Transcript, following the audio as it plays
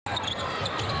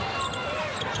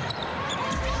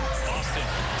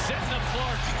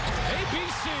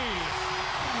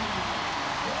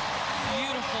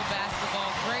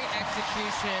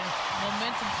possession,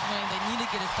 momentum swing. They need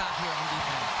to get a stop here on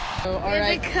defense. So, all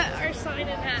right. They cut our sign in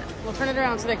half. We'll turn it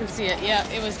around so they can see it. Yeah,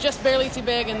 it was just barely too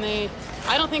big, and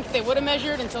I don't think they would have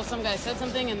measured until some guy said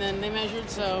something, and then they measured.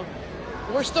 So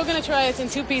we're still going to try. It's in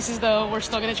 2 pieces, though. We're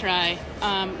still going to try.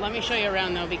 Let me show you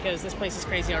around, though, because this place is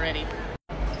crazy already.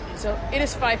 So it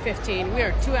is 5:15. We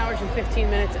are 2 hours and 15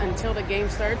 minutes until the game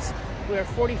starts. We are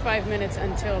 45 minutes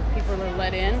until people are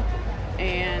let in,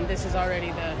 and this is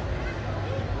already the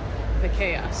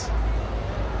chaos.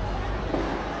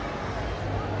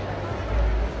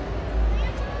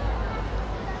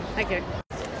 Hi, kid.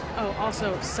 Oh,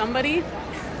 also,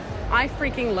 I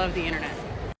freaking love the internet.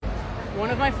 One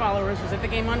of my followers was at the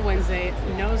game on Wednesday,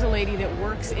 knows a lady that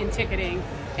works in ticketing,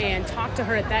 and talked to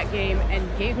her at that game and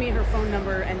gave me her phone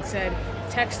number and said,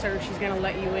 text her, she's going to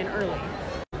let you in early.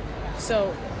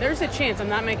 So there's a chance, I'm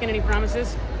not making any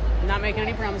promises,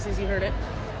 you heard it.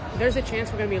 There's a chance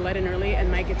we're going to be let in early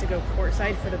and might get to go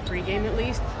courtside for the pregame at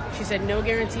least. She said no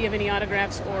guarantee of any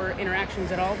autographs or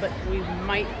interactions at all, but we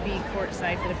might be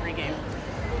courtside for the pregame.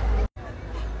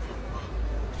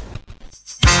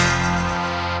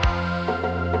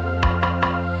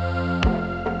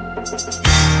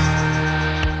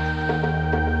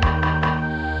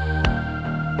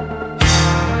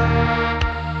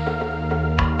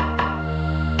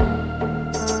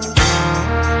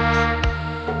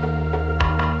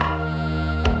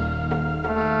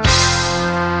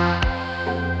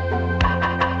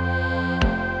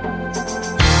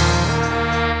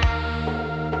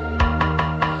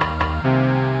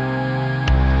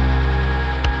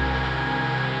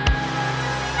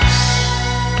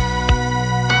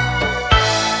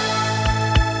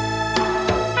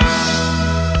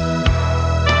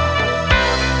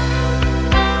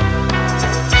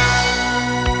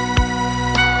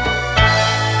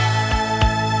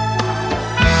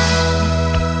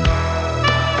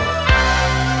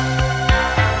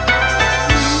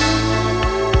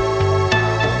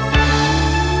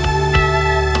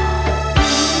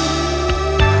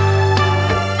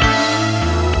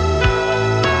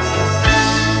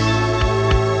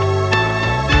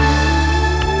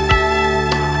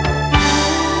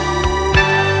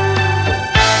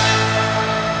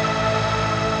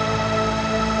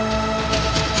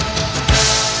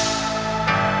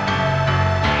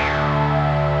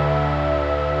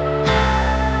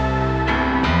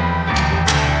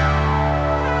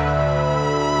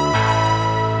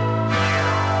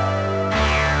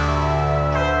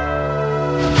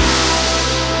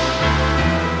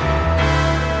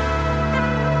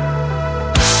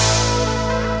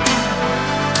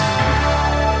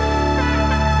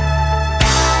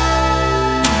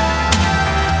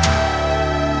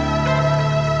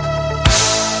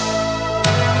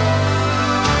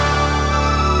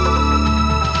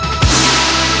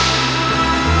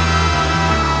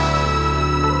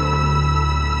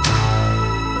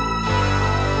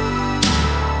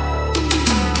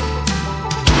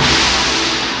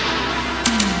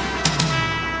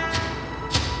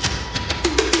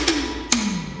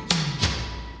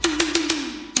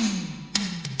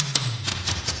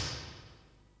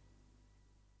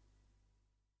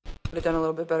 I've done a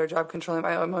little bit better job controlling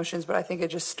my own emotions, but I think it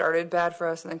just started bad for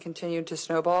us and then continued to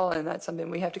snowball, and that's something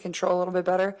we have to control a little bit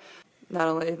better. Not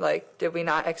only did we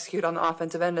not execute on the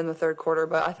offensive end in the third quarter,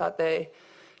 but I thought they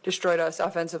destroyed us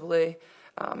offensively.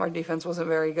 Our defense wasn't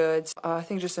very good. I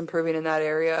think just improving in that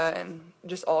area and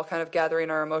just all kind of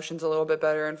gathering our emotions a little bit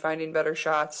better and finding better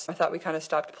shots. I thought we kind of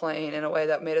stopped playing in a way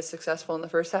that made us successful in the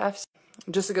first half.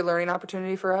 Just a good learning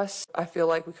opportunity for us. I feel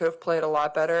like we could have played a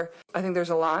lot better. I think there's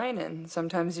a line, and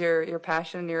sometimes your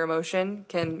passion and your emotion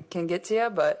can get to you,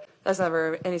 but that's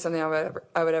never something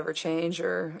I would ever change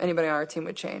or anybody on our team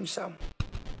would change. So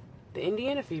The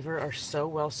Indiana Fever are so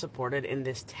well supported in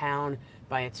this town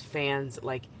by its fans.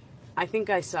 Like, I think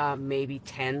I saw maybe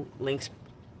 10 Lynx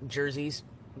jerseys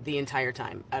the entire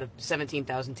time out of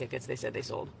 17,000 tickets they said they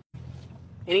sold.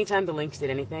 Anytime the Lynx did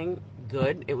anything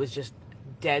good, it was just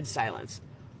dead silence.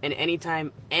 And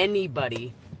anytime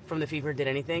anybody from the Fever did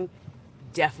anything,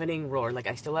 deafening roar. Like,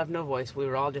 I still have no voice. We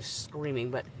were all just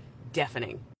screaming, but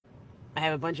deafening. I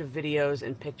have a bunch of videos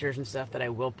and pictures and stuff that I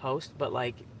will post, but,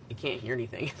 like, you can't hear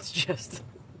anything. It's just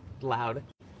loud.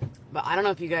 But I don't know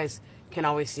if you guys can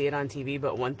always see it on TV,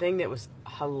 but one thing that was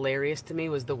hilarious to me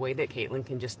was the way that Caitlin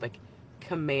can just, like,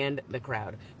 command the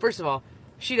crowd. First of all,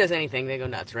 she does anything, they go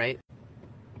nuts, right?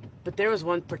 But there was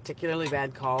one particularly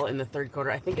bad call in the third quarter.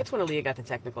 I think it's when Aaliyah got the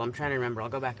technical. I'm trying to remember. I'll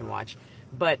go back and watch.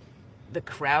 But the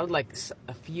crowd, like,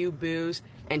 a few boos,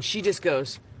 and she just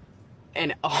goes,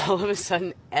 and all of a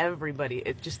sudden, everybody,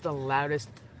 it's just the loudest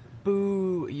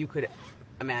boo you could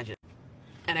imagine.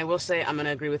 And I will say, I'm going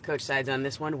to agree with Coach Sides on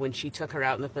this one. When she took her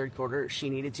out in the third quarter, she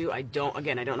needed to. I don't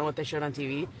know what they showed on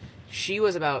TV. She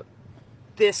was about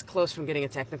this close from getting a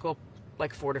technical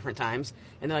like 4 different times.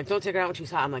 And they're like, don't take her out when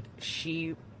she's hot. I'm like,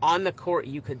 on the court,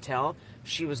 you could tell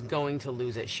she was going to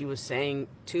lose it. She was saying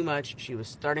too much. She was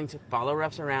starting to follow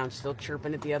refs around, still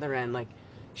chirping at the other end. Like,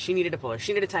 she needed to pull her.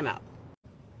 She needed a timeout.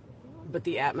 But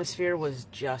the atmosphere was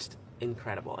just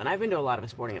incredible. And I've been to a lot of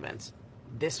sporting events.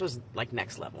 This was like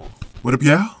next level. What up,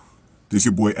 y'all? This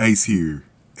your boy Ace here.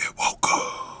 And welcome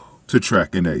to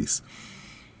Track and Ace.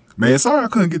 Man, sorry I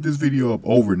couldn't get this video up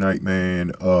overnight,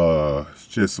 man.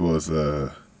 Just was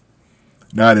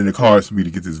not in the cards for me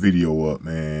to get this video up,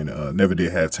 man. Never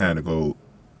did have time to go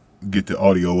get the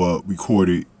audio up, record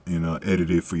it, and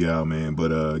edit it for y'all, man.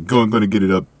 But going to get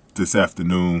it up this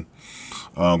afternoon.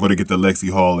 I'm going to get the Lexie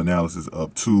Hall analysis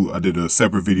up too. I did a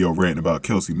separate video ranting about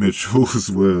Kelsey Mitchell as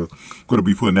well. Going to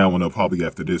be putting that one up probably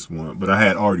after this one. But I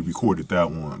had already recorded that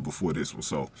one before this one.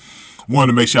 So wanted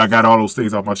to make sure I got all those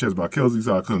things off my chest about Kelsey,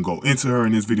 so I couldn't go into her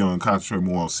in this video and concentrate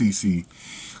more on CC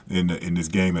in this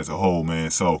game as a whole,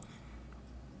 man. So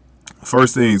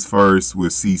first things first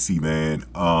with CC, man.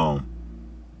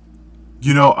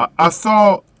 You know, I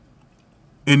thought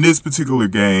in this particular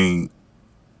game,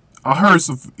 I heard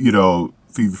some, you know,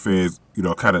 Fever fans, you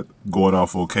know, kind of going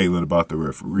off on Caitlin about the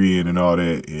refereeing and all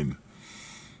that and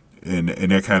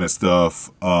that kind of stuff.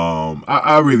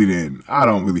 I really didn't. I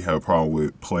don't really have a problem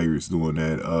with players doing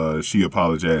that. She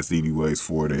apologized anyways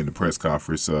for it in the press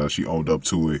conference. She owned up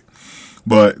to it.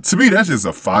 But to me, that's just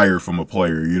a fire from a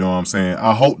player. You know what I'm saying?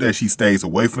 I hope that she stays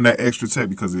away from that extra tech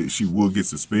because she will get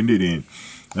suspended. And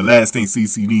the last thing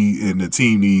CC needs and the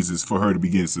team needs is for her to be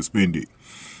getting suspended.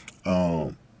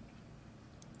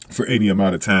 For any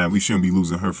amount of time. We shouldn't be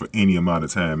losing her for any amount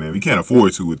of time, man. We can't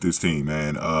afford to with this team,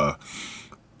 man. I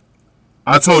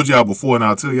told y'all before, and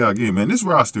I'll tell y'all again, man, this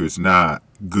roster is not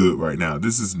good right now.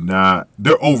 This is not,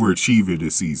 they're overachieving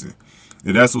this season.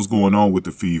 And that's what's going on with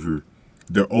the Fever.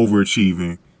 They're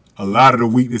overachieving. A lot of the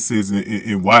weaknesses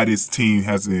in why this team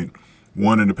hasn't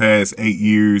won in the past 8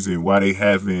 years and why they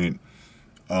haven't,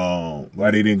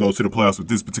 why they didn't go to the playoffs with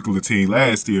this particular team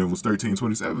last year and was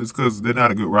 13-27 is because they're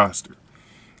not a good roster.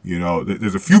 You know,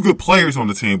 there's a few good players on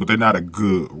the team, but they're not a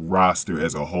good roster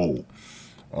as a whole.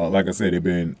 Like I said, they've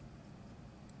been,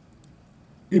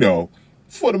 you know,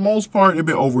 for the most part, they've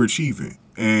been overachieving.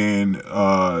 And,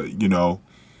 you know,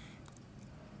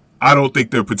 I don't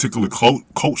think they're particularly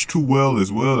coached too well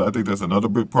as well. I think that's another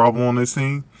big problem on this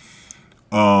team.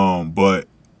 But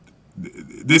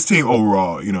this team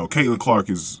overall, you know, Caitlin Clark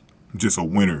is just a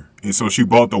winner. And so she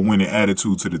brought the winning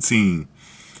attitude to the team.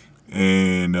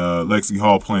 And Lexie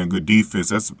Hall playing good defense.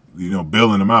 That's, you know,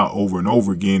 bailing them out over and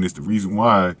over again is the reason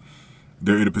why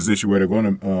they're in a position where they're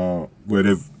going to, where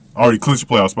they've already clinched a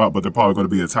playoff spot, but they're probably going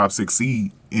to be a top 6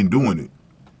 seed in doing it.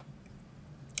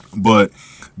 But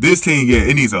this team, yeah,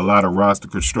 it needs a lot of roster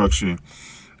construction.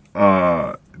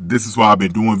 This is why I've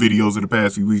been doing videos in the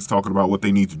past few weeks talking about what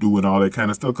they need to do and all that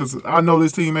kind of stuff. Because I know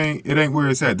this team ain't where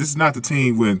it's at. This is not the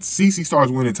team when CC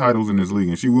starts winning titles in this league,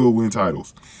 and she will win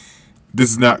titles. This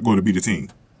is not going to be the team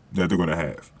that they're going to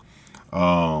have.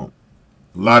 A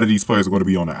lot of these players are going to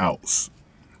be on the outs.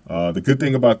 The good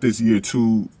thing about this year,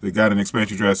 too, they got an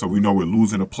expansion draft, so we know we're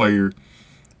losing a player.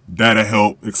 That'll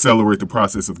help accelerate the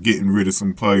process of getting rid of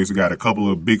some players. We got a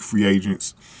couple of big free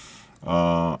agents.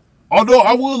 Although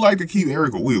I would like to keep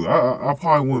Erica Wheeler. I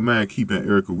probably wouldn't mind keeping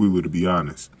Erica Wheeler, to be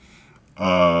honest.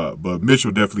 But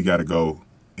Mitchell definitely got to go.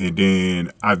 And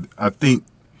then I think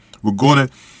we're going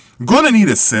to need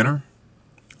a center.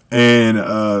 And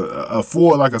a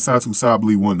forward like a Satu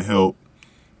Sabli wouldn't help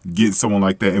get someone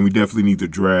like that. And we definitely need to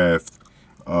draft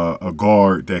a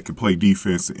guard that can play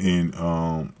defense in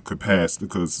capacity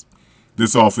because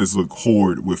this offense look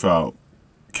horrid without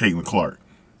Caitlin Clark.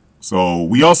 So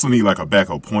we also need like a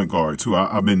backup point guard too.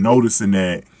 I've been noticing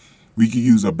that we could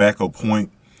use a backup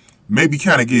point. Maybe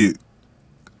kind of get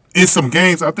in some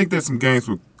games. I think there's some games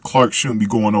where Clark shouldn't be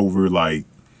going over like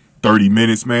 30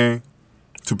 minutes, man,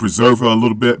 to preserve her a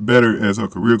little bit better as her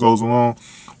career goes along.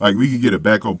 Like, we could get a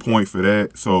backup point for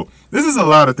that. So, this is a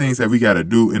lot of things that we got to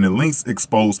do, and the Lynx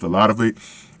exposed a lot of it.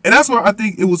 And that's why I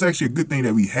think it was actually a good thing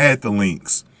that we had the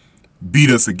Lynx beat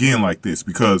us again like this,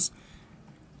 because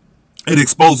it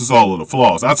exposes all of the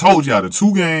flaws. I told y'all the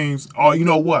 2 games, oh, you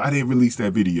know what? I didn't release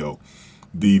that video.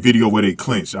 The video where they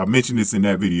clinched. I mentioned this in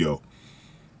that video.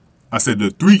 I said the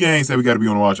 3 games that we got to be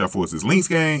on the watch out for is this Lynx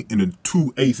game and the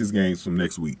 2 Aces games from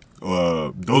next week.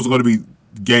 Those are going to be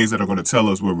games that are going to tell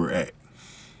us where we're at.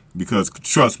 Because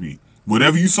trust me,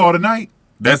 whatever you saw tonight,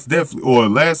 that's definitely, or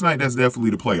last night, that's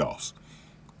definitely the playoffs.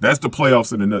 That's the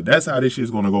playoffs in the nut. That's how this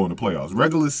shit's going to go in the playoffs.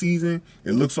 Regular season,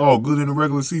 it looks all good in the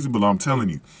regular season, but I'm telling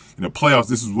you, in the playoffs,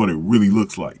 this is what it really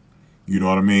looks like. You know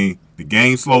what I mean? The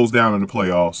game slows down in the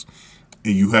playoffs,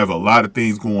 and you have a lot of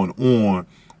things going on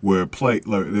where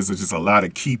there's just a lot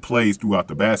of key plays throughout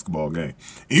the basketball game.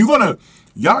 And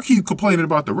y'all keep complaining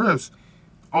about the refs.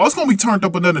 Oh, it's going to be turned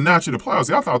up another notch in the playoffs.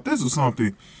 Y'all thought this was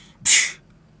something. Psh,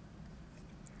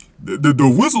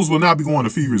 the whistles will not be going the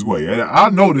Fever's way. And I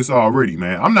know this already,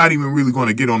 man. I'm not even really going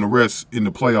to get on the refs in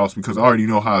the playoffs because I already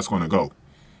know how it's going to go.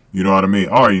 You know what I mean?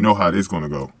 I already know how this is going to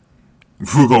go.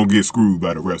 We're going to get screwed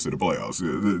by the refs of the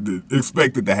playoffs.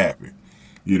 Expect it to happen.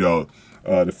 You know,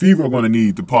 the Fever are going to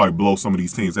need to probably blow some of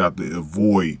these teams out to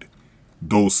avoid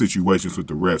those situations with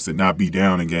the refs and not be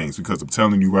down in games, because I'm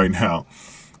telling you right now,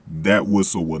 that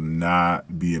whistle will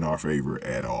not be in our favor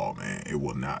at all, man. It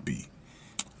will not be.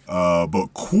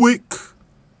 But quick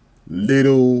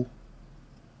little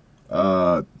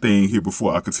thing here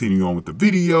before I continue on with the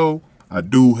video. I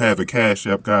do have a Cash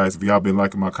App, guys. If y'all been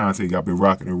liking my content, y'all been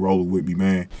rocking and rolling with me,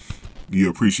 man. You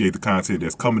appreciate the content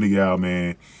that's coming to y'all,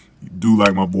 man. You do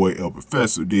like my boy El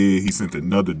Professor did. He sent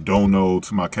another dono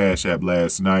to my Cash App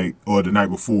last night, or the night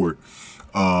before.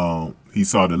 He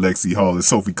saw the Lexie Hall and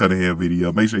Sophie Cunningham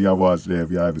video. Make sure y'all watch that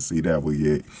if y'all haven't seen that one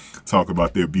yet. Talk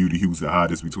about their beauty. He was the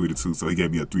hottest between the two, so he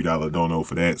gave me a $3 dono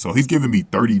for that. So he's giving me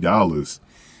 $30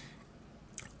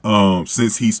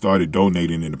 since he started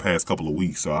donating in the past couple of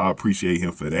weeks. So I appreciate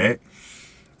him for that.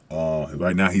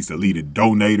 Right now he's the leading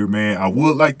donator, man. I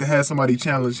would like to have somebody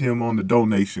challenge him on the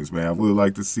donations, man. I would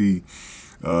like to see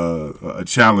a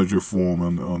challenger for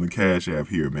him on the Cash App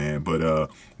here, man. But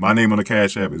my name on the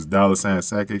Cash App is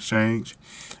 $Sack Exchange,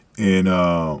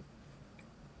 and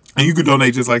you can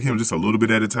donate just like him, just a little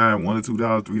bit at a time, $1 or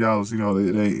 $2, $3. You know,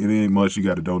 it ain't much you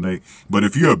got to donate. But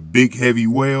if you're a big heavy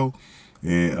whale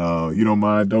and you don't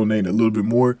mind donating a little bit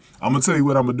more, I'm gonna tell you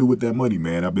what I'm gonna do with that money,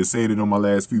 man. I've been saying it on my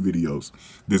last few videos.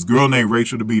 This girl named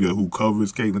Rachel DeBita, who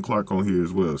covers Caitlin Clark on here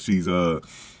as well. She's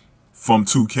from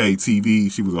 2K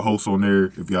TV. She was a host on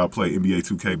there. If y'all play NBA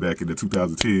 2K back in the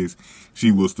 2010s,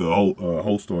 she was the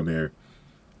host on there.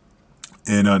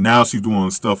 And now she's doing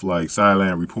stuff like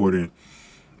sideline reporting,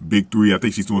 Big Three. I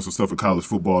think she's doing some stuff for college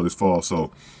football this fall.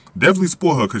 So definitely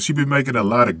support her, because she's been making a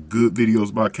lot of good videos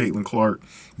about Caitlin Clark.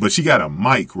 But she got a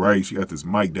mic, right? She got this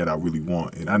mic that I really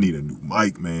want. And I need a new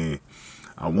mic, man.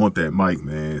 I want that mic,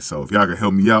 man. So if y'all can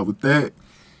help me out with that,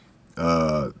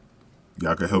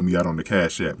 y'all can help me out on the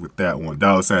Cash App with that one.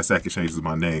 $Sack Exchange is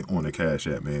my name on the Cash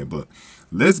App, man. But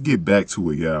let's get back to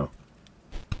it, y'all.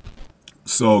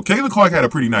 So Caitlin Clark had a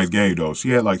pretty nice game, though. She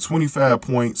had like 25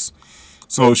 points.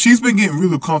 So she's been getting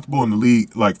really comfortable in the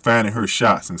league, like finding her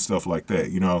shots and stuff like that,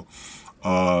 you know.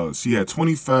 She had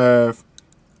 25,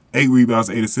 8 rebounds,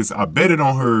 8 assists. I betted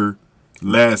on her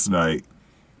last night.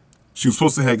 She was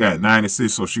supposed to have got 9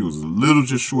 assists, so she was a little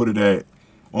just short of that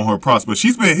on her props. But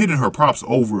she's been hitting her props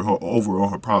over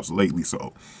on her props lately,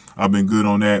 so I've been good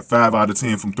on that. 5 out of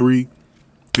 10 from 3,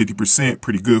 50%,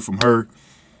 pretty good from her.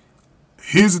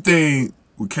 Here's the thing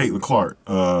with Caitlin Clark,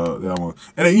 that one.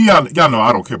 And then y'all know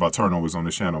I don't care about turnovers on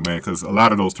this channel, man, because a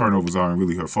lot of those turnovers aren't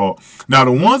really her fault. Now,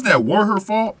 the ones that were her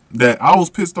fault that I was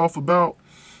pissed off about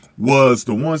was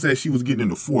the ones that she was getting in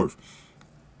the fourth.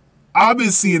 I've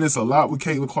been seeing this a lot with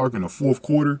Caitlin Clark in the fourth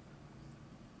quarter,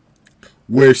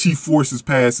 where she forces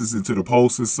passes into the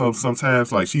post and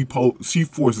sometimes like she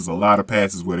forces a lot of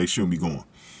passes where they shouldn't be going.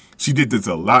 She did this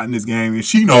a lot in this game, and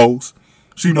she knows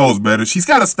better. She's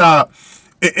got to stop.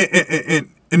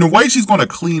 And the way she's going to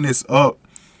clean this up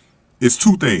is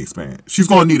two things, man. She's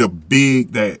going to need a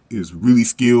big that is really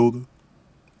skilled.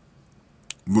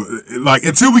 Like,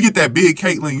 until we get that big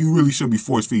Caitlin, you really should be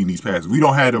force feeding these passes. We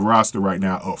don't have the roster right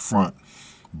now up front.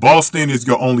 Boston is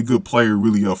your only good player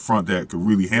really up front that could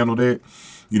really handle that.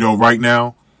 You know, right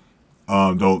now,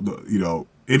 you know,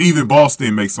 and even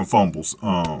Boston makes some fumbles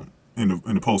in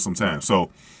the post sometimes.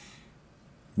 So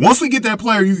once we get that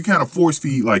player, you can kind of force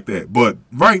feed like that. But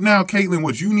right now, Caitlin,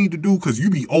 what you need to do, because you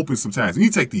be open sometimes, you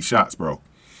need to take these shots, bro.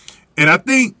 And I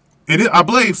think, I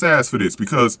blame Sass for this,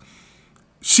 because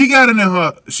she got it in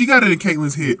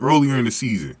Caitlin's head earlier in the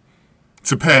season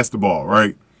to pass the ball,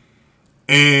 right?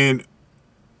 And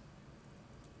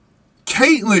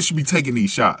Caitlin should be taking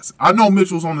these shots. I know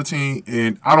Mitchell's on the team,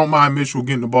 and I don't mind Mitchell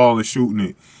getting the ball and shooting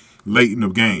it late in the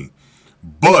game.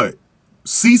 But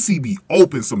CC be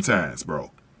open sometimes, bro.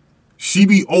 She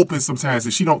be open sometimes,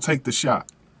 and she don't take the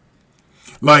shot.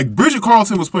 Like, Bridget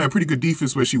Carlton was playing pretty good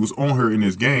defense where she was on her in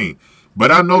this game.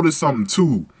 But I noticed something,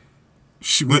 too.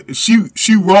 She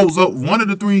rolls up. One of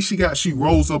the threes she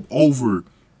rolls up over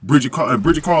Bridget Carlton. And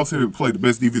Bridget Carlton played the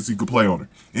best defense you could play on her.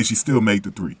 And she still made the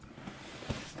three.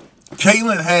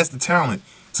 Caitlin has the talent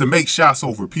to make shots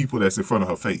over people that's in front of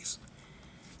her face.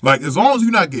 Like, as long as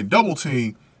you're not getting double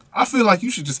teamed, I feel like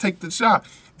you should just take the shot.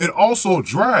 And also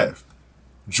drive.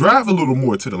 Drive a little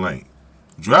more to the lane.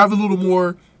 Drive a little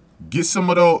more. Get some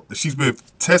of those. She's been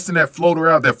testing that floater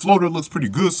out. That floater looks pretty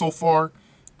good so far.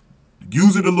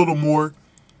 Use it a little more.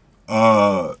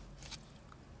 I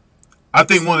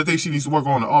think one of the things she needs to work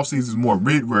on in the offseason is more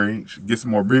mid-range. Get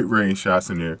some more mid-range shots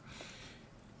in there.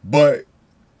 But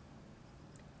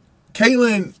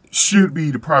Caitlin should be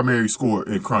the primary scorer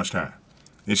in crunch time.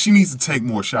 And she needs to take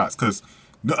more shots. Because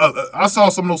I saw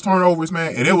some of those turnovers,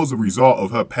 man, and it was a result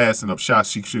of her passing up shots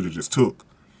she should have just took.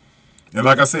 And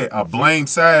like I said, I blame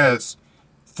Saz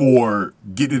for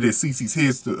getting it at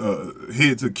Cece's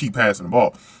head to keep passing the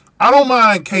ball. I don't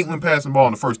mind Caitlin passing the ball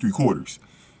in the first 3 quarters.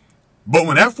 But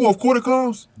when that fourth quarter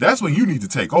comes, that's when you need to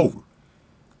take over.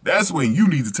 That's when you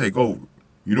need to take over.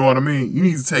 You know what I mean? You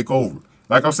need to take over.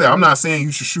 Like I said, I'm not saying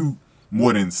you should shoot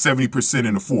more than 70%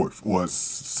 in the fourth or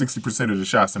 60% of the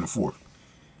shots in the fourth.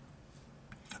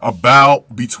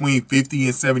 About between 50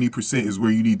 and 70% is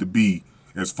where you need to be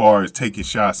as far as taking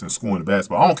shots and scoring the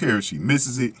basketball. I don't care if she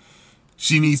misses it.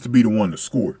 She needs to be the one to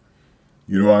score.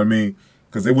 You know what I mean?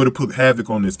 Because they would have put havoc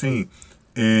on this team.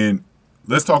 And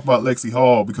let's talk about Lexie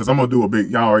Hall, because I'm going to do a big,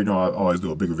 y'all already know I always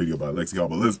do a bigger video about Lexie Hall,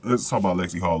 but let's talk about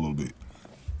Lexie Hall a little bit.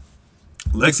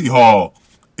 Lexie Hall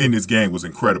in this game was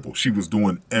incredible. She was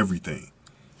doing everything.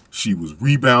 She was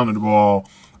rebounding the ball.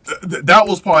 That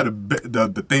was part of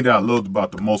the thing that I loved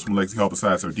about the most from Lexie Hall,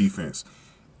 besides her defense,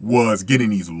 was getting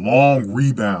these long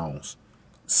rebounds,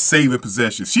 saving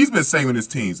possessions. She's been saving this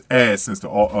team's ass since the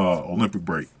Olympic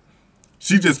break.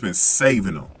 She's just been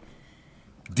saving them.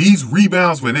 These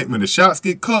rebounds, when the shots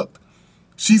get cooked,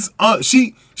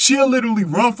 she'll literally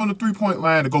run from the 3-point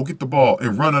line to go get the ball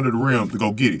and run under the rim to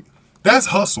go get it. That's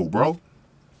hustle, bro.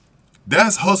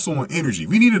 That's hustle and energy.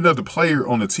 We need another player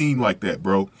on the team like that,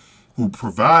 bro, who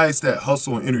provides that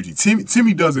hustle and energy.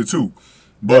 Timmy does it too.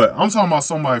 But I'm talking about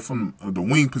somebody from the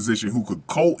wing position who could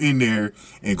go in there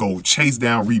and go chase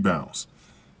down rebounds.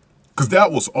 Because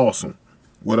that was awesome,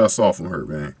 what I saw from her,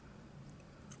 man.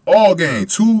 All game,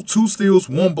 two steals,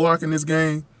 1 block in this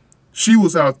game. She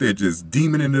was out there just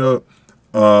demoning it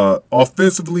up.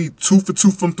 Offensively, 2 for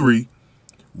 2 from 3.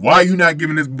 Why are you not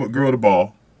giving this girl the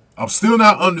ball? I'm still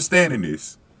not understanding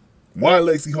this. Why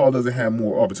Lexie Hall doesn't have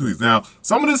more opportunities. Now,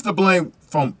 some of this to blame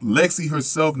from Lexie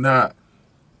herself not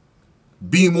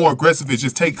being more aggressive is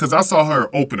just take, because I saw her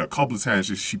open a couple of times.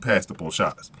 She passed up on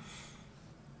shots.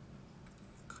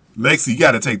 Lexie, you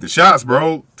got to take the shots,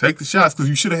 bro. Take the shots, because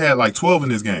you should have had like 12 in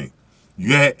this game.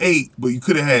 You had 8, but you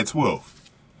could have had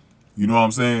 12. You know what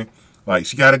I'm saying? Like,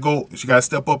 she got to go. She got to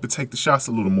step up and take the shots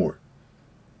a little more.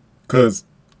 Because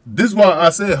this is why I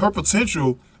said her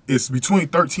potential is between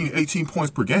 13 and 18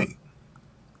 points per game.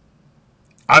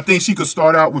 I think she could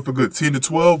start out with a good 10 to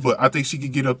 12, but I think she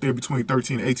could get up there between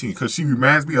 13 and 18, because she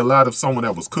reminds me a lot of someone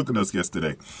that was cooking us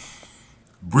yesterday.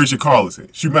 Bridget Carlson.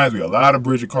 She reminds me a lot of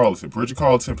Bridget Carlson. Bridget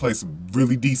Carlson plays some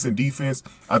really decent defense.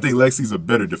 I think Lexie's a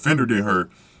better defender than her,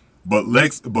 but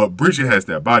Bridget has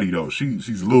that body though.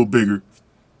 She's a little bigger,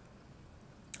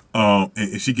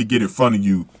 and she could get in front of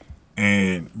you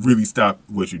and really stop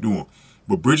what you're doing.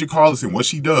 But Bridget Carlson, what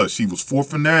she does, she was 4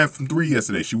 for 9 from 3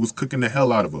 yesterday. She was cooking the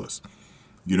hell out of us.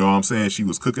 You know what I'm saying? She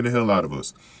was cooking the hell out of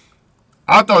us.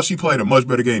 I thought she played a much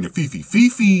better game than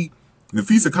Fifi.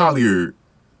 Nafisa Collier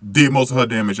did most of her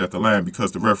damage at the line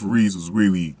because the referees was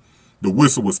really, the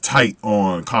whistle was tight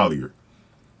on Collier.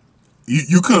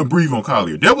 You couldn't breathe on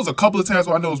Collier. There was a couple of times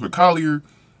where I noticed with Collier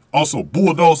also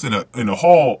bulldozed in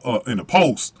the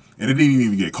post, and it didn't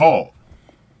even get called.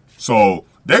 So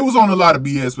they was on a lot of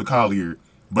BS with Collier,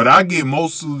 but I give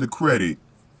most of the credit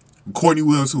Courtney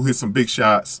Williams, who hit some big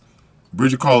shots,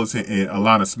 Bridget Carlson, and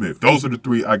Alana Smith. Those are the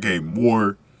 3 I gave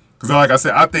more. Because like I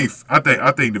said, I think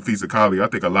Nafisa Collier, I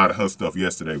think a lot of her stuff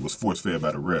yesterday was force-fed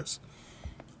by the refs.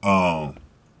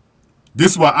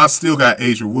 This is why I still got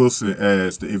Asia Wilson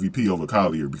as the MVP over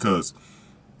Collier, because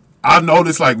I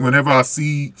notice, like, whenever I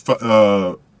see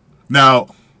now,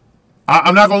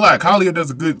 I'm not gonna lie, Collier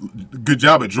does a good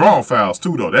job at drawing fouls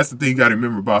too, though. That's the thing you got to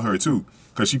remember about her too,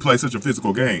 because she plays such a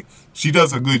physical game. She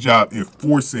does a good job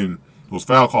enforcing those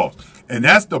foul calls, and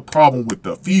that's the problem with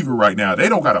the Fever right now. They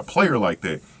don't got a player like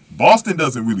that. Boston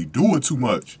doesn't really do it too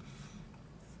much,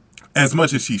 as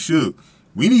much as she should.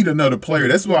 We need another player.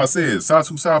 That's why I said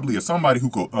Satu Sabli or somebody who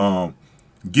could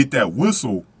get that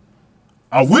whistle.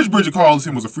 I wish Bridget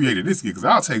Carlson was a free agent this year, because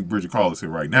I'll take Bridget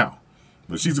Carlson right now.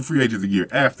 But she's a free agent the year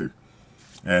after.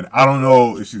 And I don't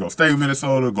know if she's going to stay with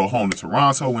Minnesota, go home to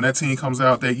Toronto when that team comes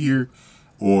out that year,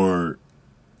 or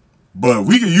But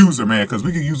we could use her, man, because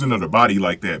we could use another body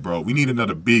like that, bro. We need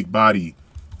another big body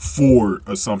forward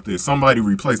or something. Somebody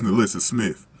replacing Alyssa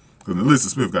Smith. Because Alyssa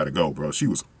Smith got to go, bro. She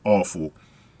was awful.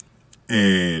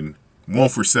 And 1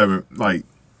 for 7. Like,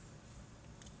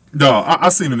 no, I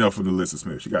seen enough of Alyssa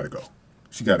Smith. She got to go.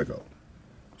 She got to go.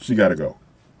 She got to go.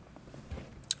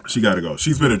 She got to go.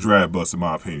 She's been a draft bust, in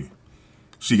my opinion.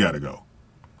 She got to go.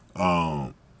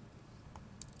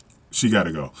 She got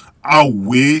to go. I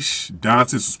wish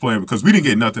Dantas was playing, because we didn't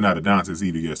get nothing out of Dantas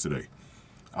either yesterday.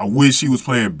 I wish she was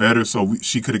playing better so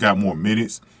she could have got more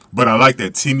minutes. But I like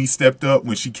that Timmy stepped up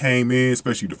when she came in,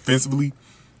 especially defensively.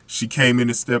 She came in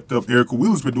and stepped up. Erica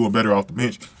Wheeler's been doing better off the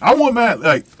bench. I want Matt,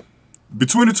 like,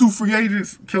 between the two free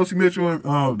agents, Kelsey Mitchell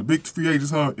and the big free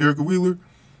agents, Erica Wheeler,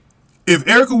 if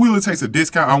Erica Wheeler takes a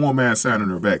discount, I want Matt signing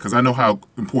her back because I know how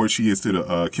important she is to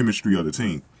the chemistry of the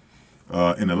team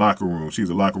in the locker room. She's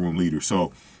a locker room leader.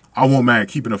 So I want Matt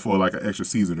keeping her for like an extra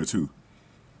season or two.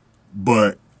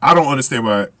 But I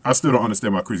still don't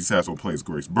understand why Chrissy Sass won't play as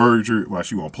Grace Berger, why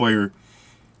she won't play her.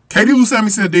 Katie Lou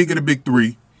Samuelson did get a big 3.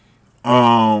 This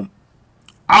is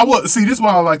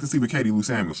why I like to see with Katie Lou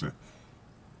Samuelson.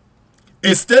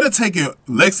 Instead of taking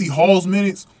Lexie Hall's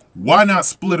minutes, why not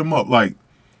split them up? Like,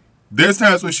 there's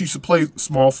times when she should play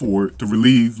small forward to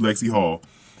relieve Lexie Hall.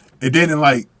 And then in,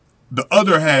 like, the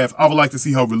other half, I would like to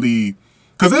see her relieve.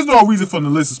 Because there's no reason for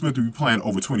Alyssa Smith to be playing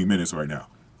over 20 minutes right now.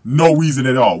 No reason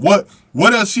at all.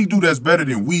 What else she do that's better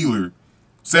than Wheeler,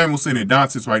 Samuelson, and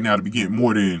Dantas right now to be getting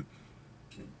more than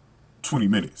 20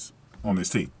 minutes on this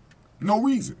team? No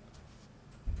reason.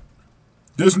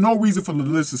 There's no reason for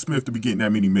Alyssa Smith to be getting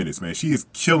that many minutes, man. She is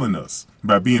killing us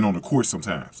by being on the court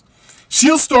sometimes.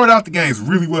 She'll start out the games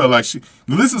really well. Like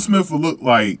Alyssa Smith will look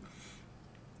like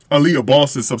Aaliyah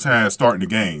Boston sometimes starting the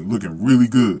game, looking really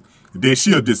good. And then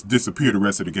she'll just disappear the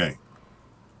rest of the game.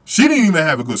 She didn't even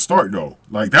have a good start, though.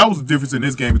 Like, that was the difference in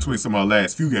this game between some of our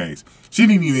last few games. She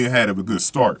didn't even have a good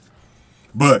start.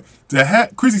 But to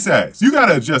have Chrissy Sass, you got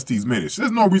to adjust these minutes.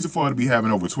 There's no reason for her to be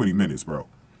having over 20 minutes, bro.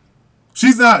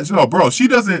 She's not, bro, she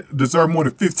doesn't deserve more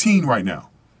than 15 right now.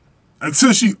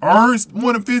 Until she earns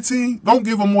more than 15, don't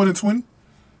give her more than 20.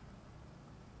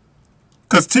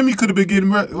 Because Timmy could have been getting,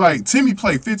 like, Timmy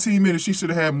played 15 minutes. She should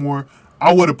have had more.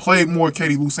 I would have played more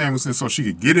Katie Lou Samuelson so she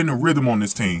could get in the rhythm on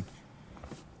this team.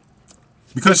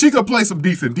 Because she could play some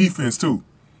decent defense, too.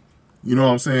 You know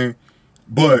what I'm saying?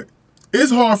 But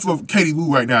it's hard for Katie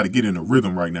Lou right now to get in the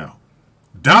rhythm right now.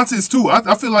 Dantas, too.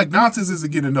 I feel like Dantas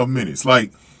isn't getting enough minutes.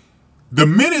 Like, the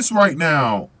minutes right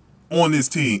now on this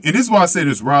team, and this is why I say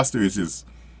this roster is just,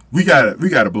 we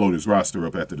gotta blow this roster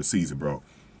up after the season, bro.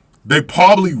 They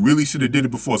probably really should have did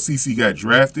it before CC got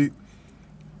drafted.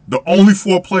 The only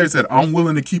 4 players that I'm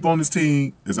willing to keep on this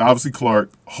team is obviously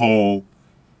Clark, Hull,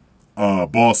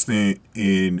 Boston,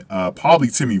 and probably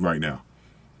Timmy right now.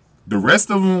 The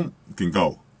rest of them can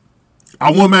go.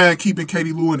 I wouldn't mind keeping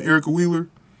Katie Lou and Erica Wheeler,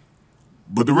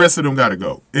 but the rest of them gotta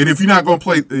go. And if you're not gonna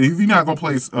play,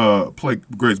 play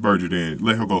Grace Berger, then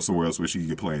let her go somewhere else where she can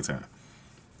get playing time.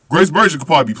 Grace Berger could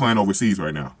probably be playing overseas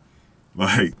right now.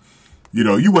 Like,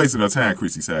 you wasting her time,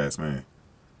 Chrissy Sass, man.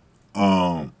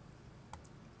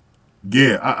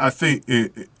 Yeah, I think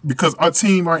because our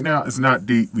team right now is not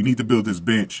deep. We need to build this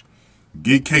bench.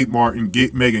 Get Kate Martin,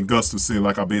 get Megan Gustafson,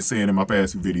 like I've been saying in my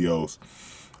past few videos.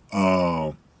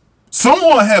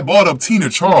 Someone had brought up Tina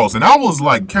Charles, and I was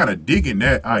like kind of digging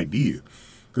that idea.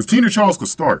 Because Tina Charles could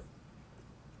start.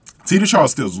 Tina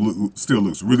Charles still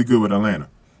looks really good with Atlanta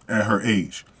at her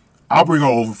age. I'll bring her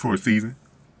over for a season.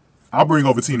 I'll bring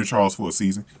over Tina Charles for a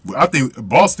season. But I think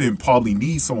Boston probably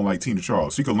needs someone like Tina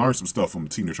Charles. She could learn some stuff from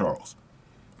Tina Charles,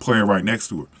 playing right next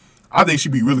to her. I think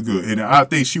she'd be really good. And I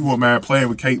think she won't mind playing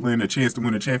with Caitlin, a chance to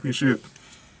win a championship.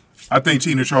 I think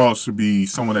Tina Charles should be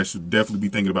someone that should definitely be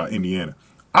thinking about Indiana.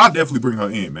 I'll definitely bring her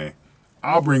in, man.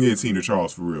 I'll bring in Tina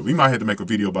Charles for real. We might have to make a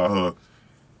video about her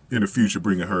in the future,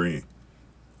 bringing her in.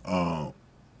 I'll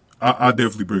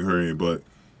definitely bring her in. But,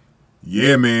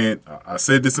 yeah, man, I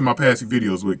said this in my past few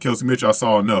videos with Kelsey Mitchell. I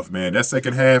saw enough, man. That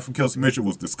second half from Kelsey Mitchell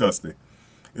was disgusting.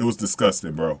 It was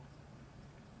disgusting, bro.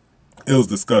 It was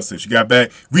disgusting. She got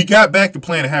back. We got back to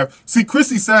playing a half. See,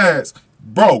 Chrissy Sass,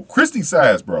 bro.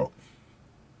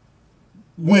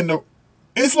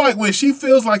 It's like when she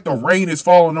feels like the rain is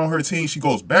falling on her team, she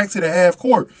goes back to the half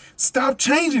court. Stop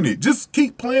changing it. Just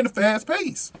keep playing the fast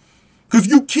pace.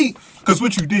 Because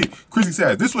what you did, Chrissy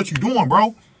Sass, this is what you're doing,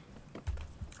 bro.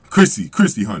 Chrissy,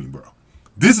 honey, bro.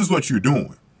 This is what you're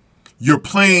doing. You're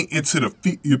playing to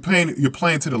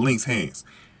the Lynx hands.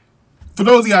 For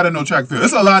those of y'all that know track and field,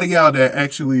 there's a lot of y'all that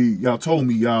actually, y'all told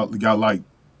me y'all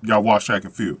watch track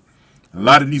and field. A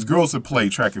lot of these girls have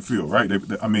played track and field, right?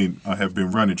 Have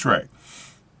been running track.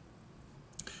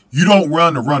 You don't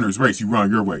run the runner's race, you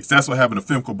run your race. That's what happened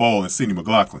to Femke Bol and Sydney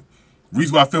McLaughlin. The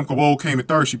reason why Femke Bol came in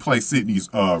third, she played Sydney's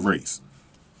race.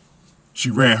 She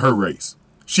ran her race.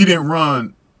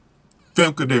 Femke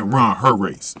didn't run her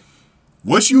race.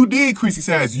 What you did, Chrissy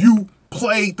says, you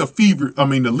played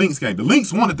the Lynx game. The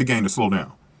Lynx wanted the game to slow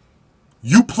down.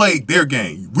 You played their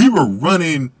game. We were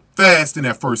running fast in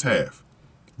that first half.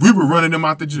 We were running them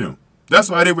out the gym. That's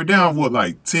why they were down, what,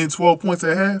 like 10, 12 points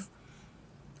at half?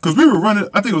 Because we were running,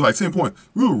 I think it was like 10 points.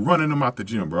 We were running them out the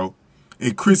gym, bro.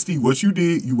 And Christy, what you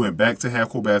did, you went back to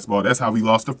half-court basketball. That's how we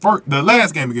lost the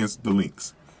last game against the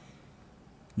Lynx.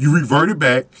 You reverted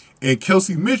back. And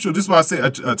Kelsey Mitchell, this is why I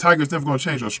said a Tiger's never going to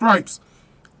change her stripes.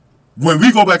 When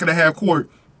we go back into half court,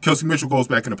 Kelsey Mitchell goes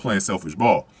back into playing selfish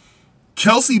ball.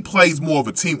 Kelsey plays more of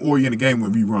a team-oriented game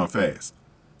when we run fast.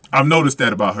 I've noticed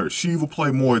that about her. She will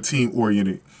play more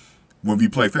team-oriented when we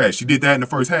play fast. She did that in the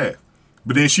first half.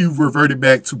 But then she reverted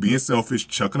back to being selfish,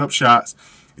 chucking up shots,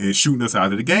 and shooting us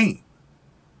out of the game.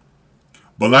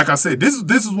 But like I said, this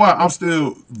is why I'm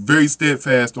still very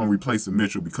steadfast on replacing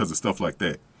Mitchell because of stuff like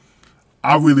that.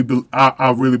 I really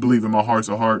believe in my hearts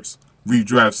of hearts.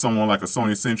 Redraft someone like a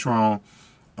Sonia Cintron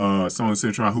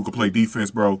who could play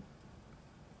defense, bro.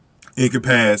 And could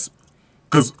pass.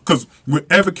 Because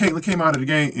whenever Caitlin came out of the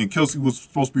game and Kelsey was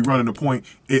supposed to be running the point,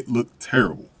 it looked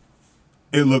terrible.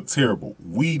 It looked terrible.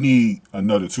 We need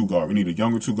another two guard. We need a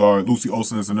younger two guard. Lucy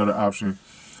Olsen is another option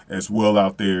as well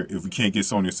out there. If we can't get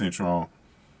Sonia Cintron,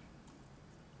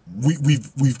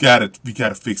 we've got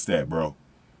to fix that, bro.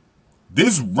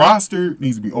 This roster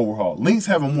needs to be overhauled. Lynx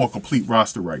have a more complete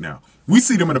roster right now. We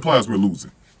see them in the playoffs, we're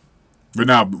losing. We're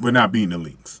not beating the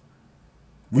Lynx.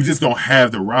 We just don't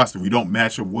have the roster. We don't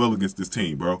match up well against this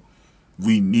team, bro.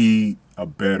 We need a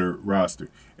better roster.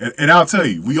 And I'll tell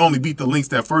you, we only beat the Lynx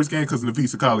that first game because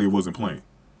Nafisa Collier wasn't playing.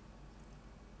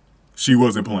 She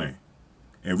wasn't playing.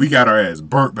 And we got our ass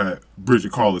burnt by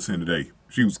Bridget Carlson today.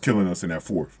 She was killing us in that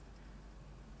fourth.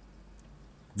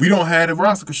 We don't have the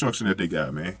roster construction that they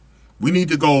got, man. We need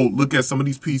to go look at some of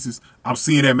these pieces. I'm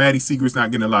seeing that Maddie Seeger's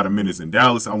not getting a lot of minutes in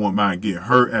Dallas. I wouldn't mind getting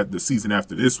her at the season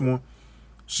after this one.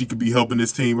 She could be helping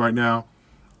this team right now.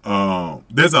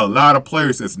 There's a lot of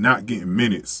players that's not getting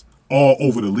minutes all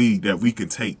over the league that we can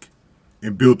take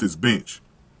and build this bench.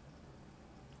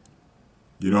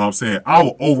 You know what I'm saying? I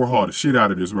will overhaul the shit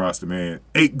out of this roster, man.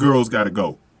 8 girls got to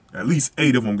go. At least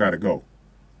 8 of them got to go.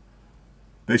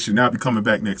 They should not be coming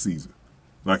back next season.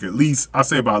 Like at least, I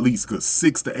say about at least, because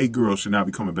 6 to 8 girls should not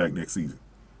be coming back next season.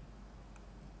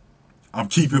 I'm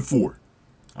keeping 4.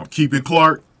 I'm keeping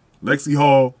Clark, Lexie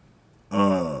Hall,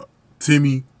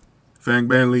 Timmy, Fang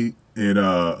Banley, and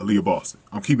Aaliyah Boston.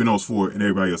 I'm keeping those 4, and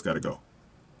everybody else got to go.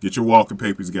 Get your walking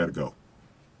papers, got to go.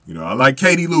 You know, I like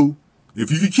Katie Lou. If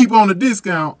you can keep on the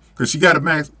discount, because she got a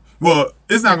max. Well,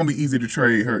 it's not going to be easy to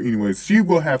trade her anyways. She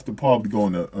will have to probably go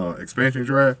in the expansion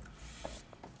draft.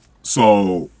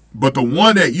 So, but the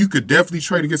one that you could definitely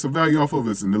trade and get some value off of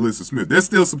is Nalissa Smith. There's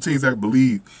still some teams that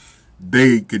believe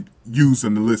they could use a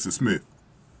Nalissa Smith.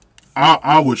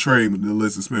 I would trade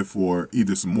Nalissa Smith for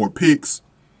either some more picks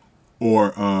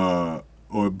or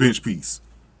a bench piece.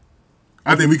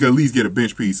 I think we could at least get a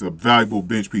bench piece, a valuable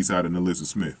bench piece out of Nalissa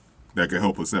Smith that could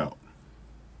help us out.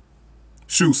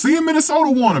 Shoot, see if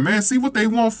Minnesota want her, man. See what they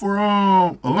want for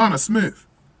Alana Smith.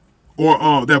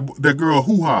 Or that girl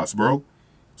Huhas, bro.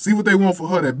 See what they want for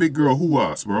her, that big girl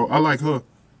Huhas, bro. I like her.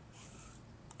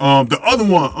 The other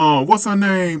one, what's her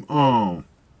name?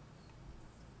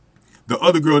 The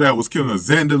other girl that was killing her,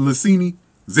 Xander Licini.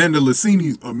 Xander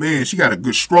Licini, man, she got a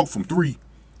good stroke from 3.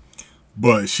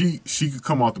 But she could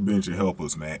come off the bench and help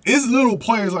us, man. It's little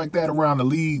players like that around the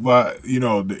league. Why, you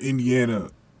know, the Indiana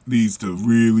needs to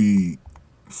really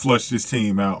flush this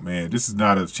team out, man. This is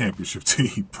not a championship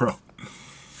team, bro.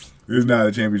 It's not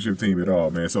a championship team at all,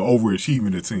 man. So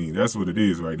overachieving the team. That's what it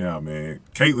is right now, man.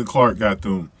 Caitlin Clark got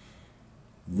them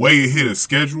way ahead of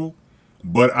schedule.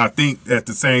 But I think at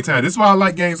the same time, this is why I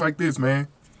like games like this, man.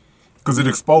 Because it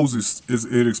exposes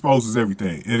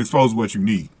everything. It exposes what you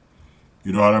need.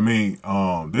 You know what I mean?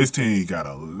 This team got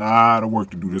a lot of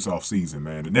work to do this offseason,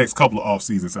 man. The next couple of off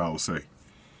seasons, I would say.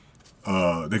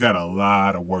 They got a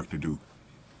lot of work to do.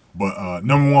 But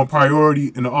number one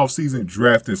priority in the offseason,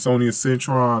 drafting Sonia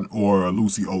Cintron or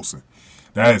Lucy Olsen.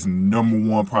 That is number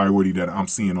one priority that I'm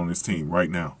seeing on this team right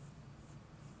now.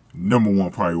 Number one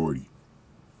priority.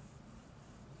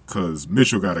 Because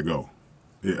Mitchell got to go.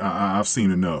 I've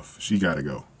seen enough. She got to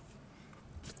go.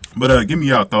 But give me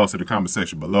y'all thoughts in the comment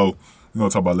section below. We're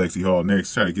going to talk about Lexie Hall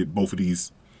next. Try to get both of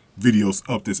these videos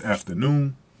up this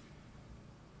afternoon.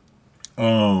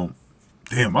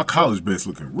 Damn, my college bet's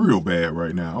looking real bad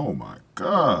right now. Oh my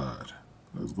God.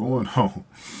 What's going on?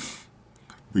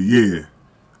 But yeah.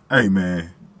 Hey,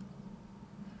 man.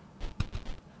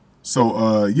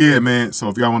 So, yeah, man. So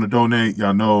if y'all want to donate,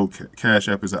 y'all know Cash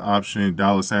App is an option.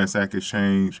 $ Sack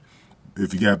Exchange.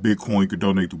 If you got Bitcoin, you can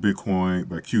donate through Bitcoin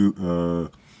by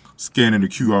scanning the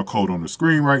QR code on the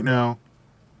screen right now.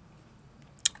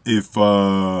 If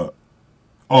you're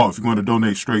going to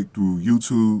donate straight through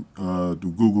YouTube,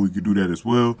 through Google, you can do that as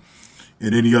well.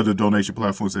 And any other donation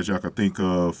platforms that y'all can think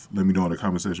of, let me know in the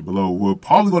comment section below. We're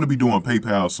probably going to be doing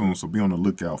PayPal soon, so be on the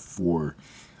lookout for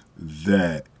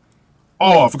that.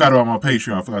 Oh, I forgot about my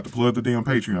Patreon. I forgot to plug the damn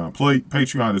Patreon.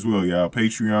 Patreon as well, y'all.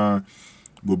 Patreon,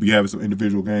 we'll be having some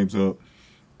individual games up.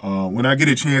 When I get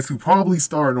a chance to, probably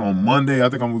start on Monday. I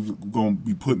think I'm going to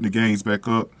be putting the games back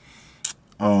up.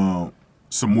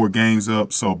 Some more games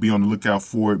up, so be on the lookout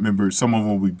for it. Remember, some of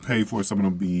them will be paid for, some of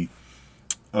them be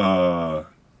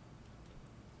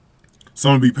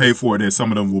paid for, and then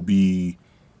some of them will be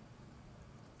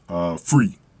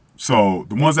free. So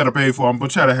the ones that are paid for, I'm gonna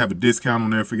try to have a discount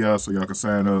on there for y'all, so y'all can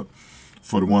sign up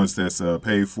for the ones that's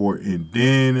paid for. And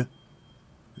then,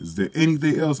 is there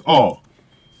anything else? Oh,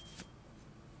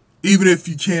 even if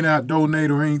you cannot donate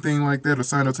or anything like that, or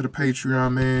sign up to the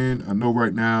Patreon, man. I know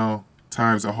right now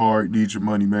times are hard, need your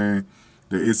money, man.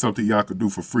 There is something y'all could do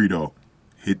for free though.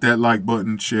 Hit that like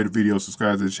button, share the video,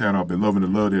 subscribe to the channel. I've been loving the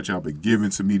love that y'all been giving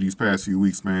to me these past few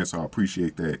weeks, man, so I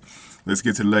appreciate that. Let's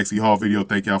get to the Lexie Hall video.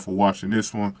 Thank y'all for watching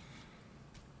this one.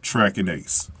 Track and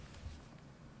Ace.